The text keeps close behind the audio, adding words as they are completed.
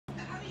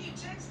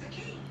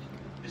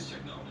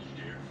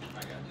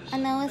I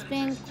know it's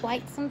been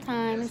quite some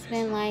time. It's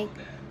been like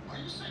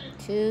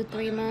 2,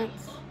 3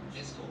 months.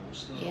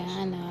 Yeah,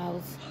 I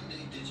know.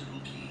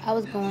 I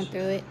was going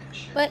through it,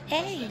 but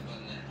hey,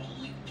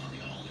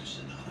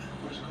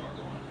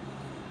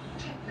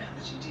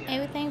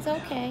 everything's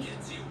okay.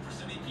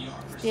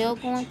 Still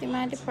going through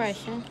my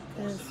depression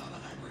because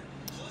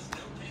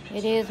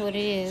it is what it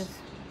is.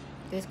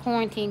 This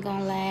quarantine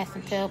gonna last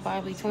until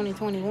probably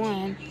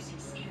 2021,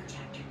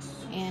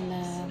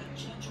 and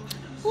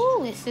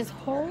it's just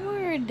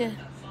hard.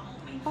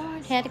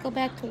 Hard. Had to go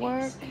back to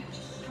work.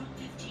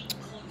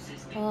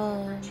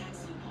 Uh,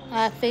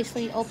 I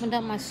officially opened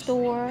up my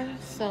store,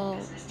 so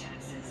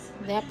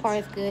that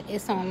part is good.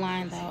 It's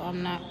online though.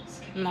 I'm not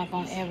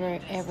gonna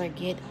ever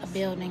get a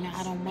building.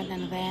 I don't want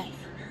none of that.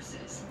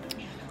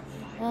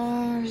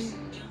 Um,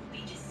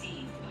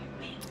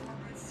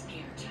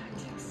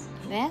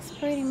 that's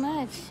pretty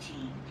much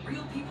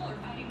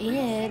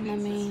it. I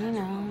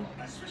mean,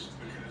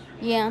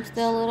 yeah, I'm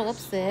still a little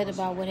upset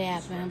about what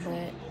happened,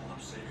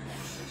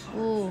 but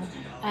ooh,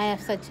 I have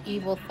such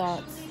evil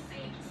thoughts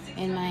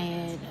in my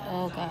head.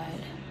 Oh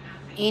God,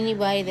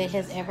 anybody that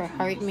has ever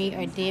hurt me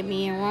or did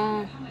me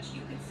wrong,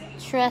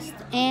 trust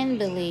and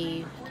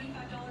believe.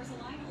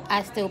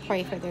 I still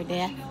pray for their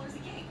death.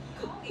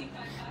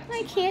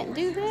 I can't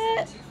do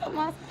that.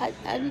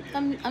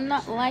 I'm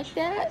not like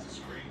that.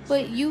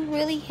 But you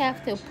really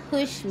have to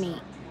push me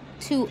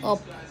to a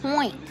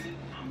point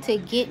to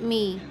get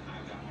me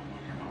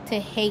to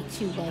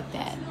hate you like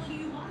that.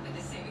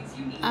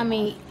 I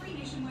mean,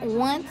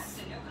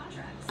 once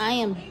I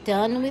am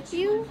done with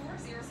you,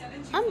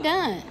 I'm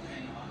done.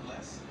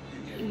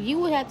 You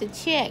would have to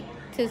check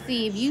to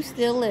see if you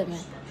still living.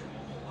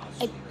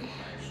 I-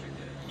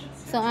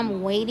 So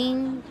I'm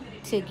waiting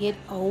to get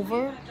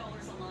over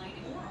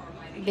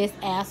this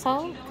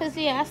asshole. Because,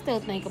 yeah, I still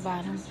think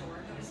about him.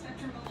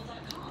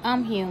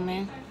 I'm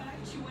human.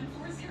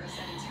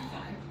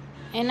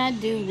 And I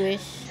do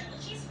wish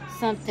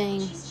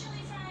something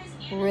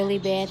really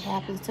bad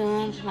happens to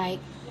him. Like,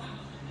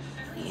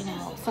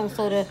 some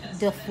sort of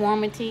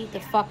deformity to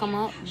fuck him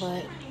up.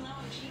 But,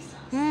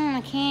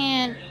 I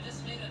can't.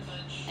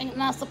 I'm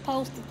not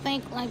supposed to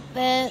think like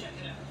that.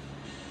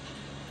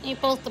 You're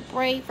supposed to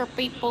pray for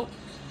people.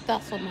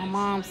 That's what my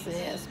mom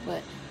says.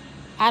 But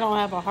I don't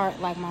have a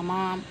heart like my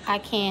mom. I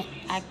can't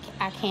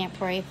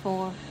pray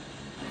for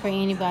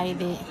anybody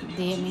that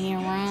did me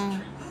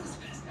wrong.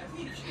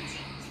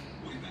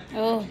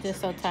 Oh,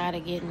 just so tired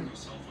of getting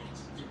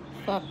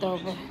fucked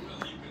over.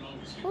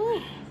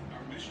 Whew.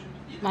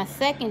 My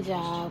second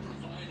job,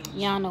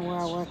 y'all know where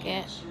I work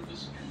at.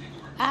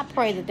 I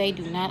pray that they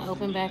do not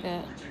open back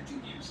up.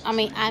 I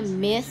mean, I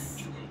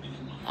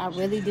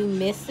really do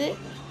miss it.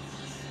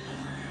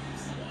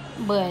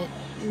 But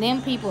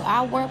them people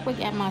I work with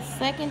at my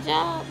second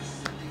job,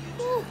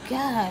 oh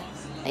God,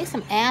 they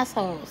some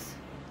assholes.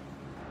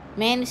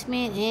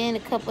 Management and a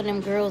couple of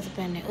them girls up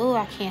in there. Oh,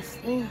 I can't.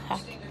 I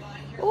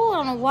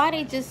don't know why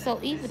they just so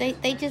evil.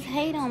 They just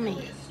hate on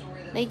me.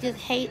 They just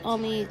hate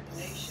on me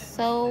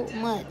so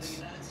much.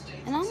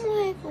 And I'm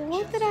like,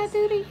 what did I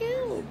do to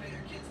you?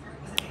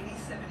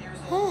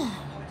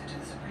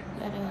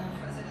 But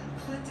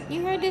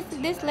you heard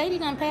this lady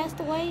done passed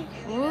away,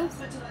 Ruth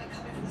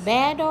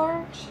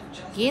Bader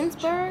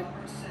Ginsburg.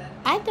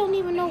 I don't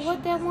even know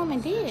what that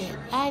woman did.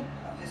 I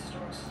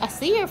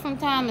see her from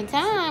time to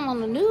time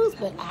on the news,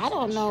 but I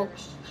don't know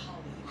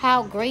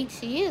how great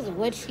she is or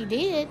what she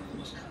did.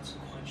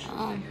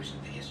 Um,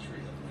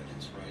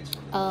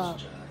 uh,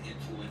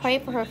 Pray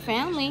for her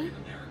family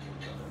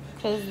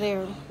because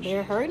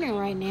they're hurting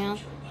right now.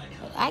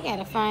 But I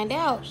gotta find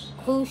out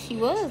who she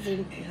was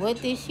and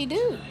what did she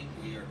do.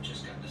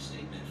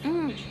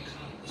 Mm,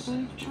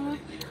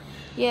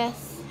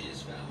 Yes,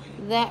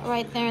 that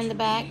right there in the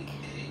back.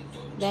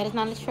 That is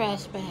not a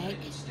trash bag.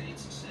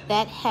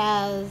 That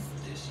has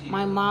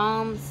my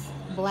mom's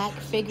black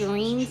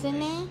figurines in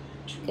there.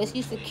 Because she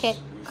used to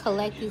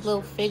collect these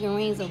little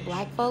figurines of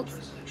black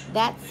folks.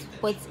 That's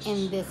what's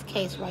in this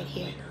case right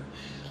here.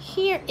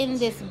 Here in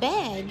this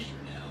bag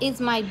is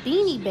my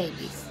Beanie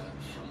Babies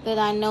that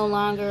I no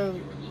longer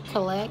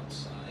collect.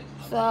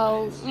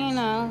 So,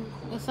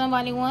 if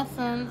somebody wants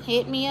some,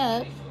 hit me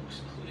up.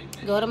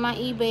 Go to my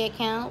eBay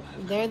account.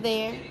 They're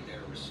there.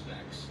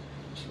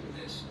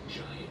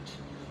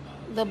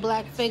 The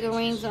black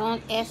figurines are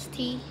on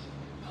ST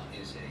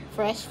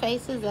Fresh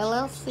Faces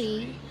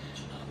LLC.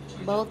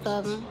 Both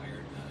of them.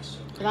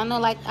 Because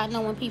I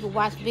know when people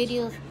watch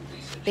videos,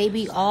 they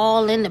be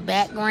all in the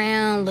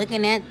background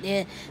looking at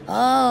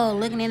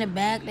looking in the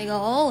back. They go,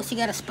 oh, she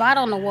got a spot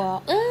on the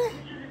wall.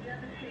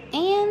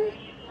 And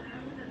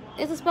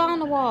it's a spot on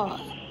the wall.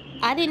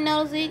 I didn't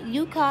notice it.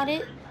 You caught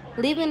it.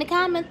 Leave it in the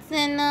comments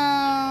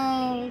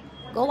and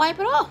go wipe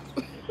it off.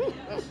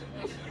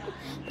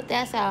 But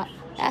that's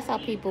how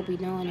people be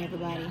doing,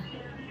 everybody.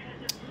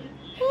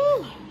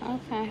 Whew,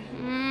 okay.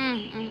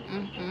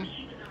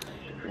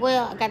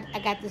 Well, I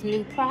got this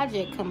new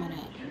project coming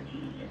up.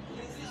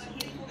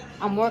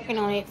 I'm working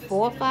on it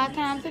 4 or 5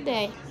 times a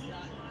day.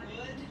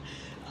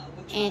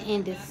 And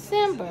in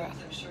December,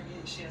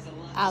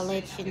 I'll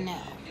let you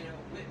know.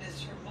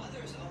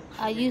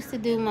 I used to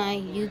do my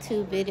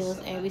YouTube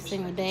videos every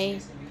single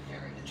day.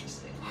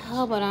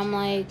 Oh, but I'm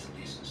like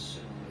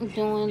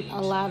doing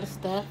a lot of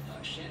stuff.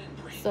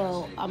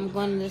 So I'm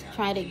going to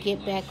try to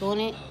get back on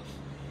it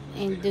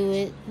and do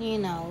it, you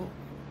know,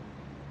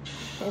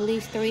 at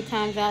least 3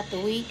 times out the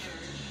week.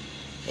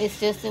 It's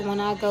just that when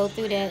I go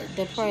through that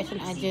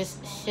depression, I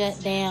just shut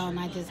down.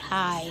 I just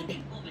hide.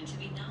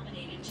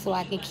 So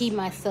I can keep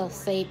myself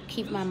safe,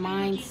 keep my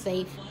mind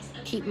safe,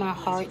 keep my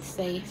heart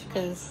safe.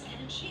 Because,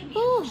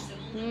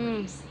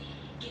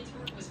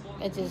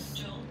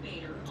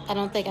 I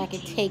don't think I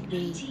could take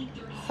being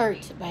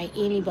hurt by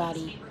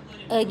anybody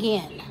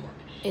again.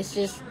 It's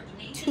just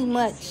too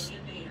much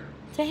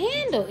to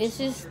handle. It's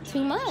just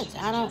too much.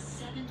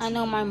 I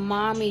know my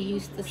mommy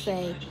used to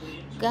say,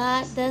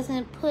 God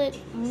doesn't put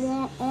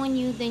more on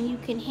you than you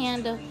can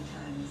handle.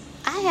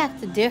 I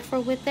have to differ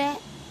with that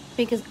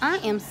because I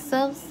am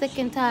so sick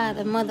and tired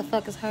of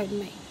motherfuckers hurting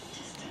me.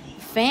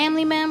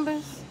 Family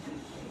members,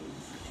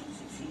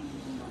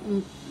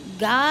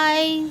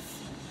 guys,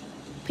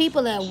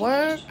 people at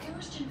work.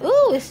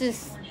 Ooh,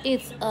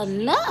 it's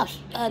enough.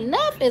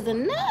 Enough is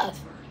enough.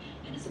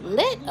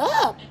 Let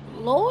up,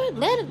 Lord.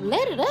 Let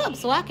it up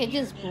so I can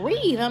just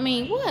breathe. I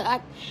mean,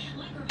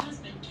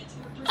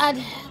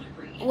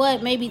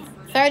 what, maybe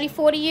 30,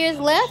 40 years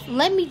left?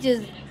 Let me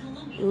just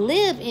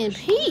live in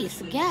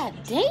peace. God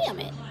damn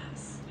it.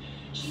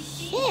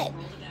 Shit.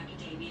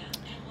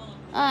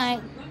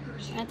 Alright.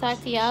 I'll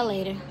talk to y'all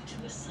later.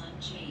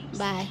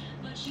 Bye.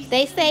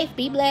 Stay safe.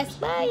 Be blessed.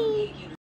 Bye.